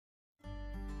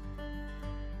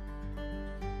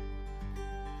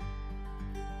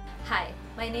Hi,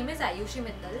 my name is Ayushi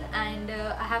Mittal and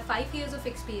I have 5 years of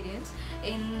experience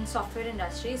in software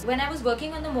industries. When I was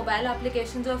working on the mobile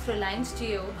applications of Reliance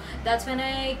Jio, that's when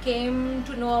I came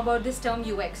to know about this term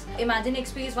UX.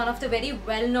 ImaginXP is one of the very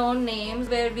well-known names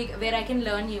where I can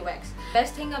learn UX.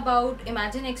 Best thing about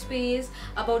ImaginXP is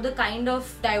about the kind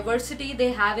of diversity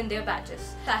they have in their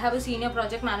batches. I have a senior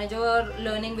project manager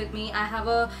learning with me. I have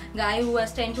a guy who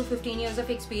has 10 to 15 years of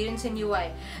experience in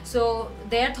UI. So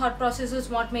their thought process is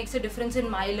what makes a difference in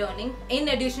my learning, in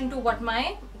addition to what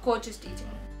my coach is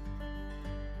teaching.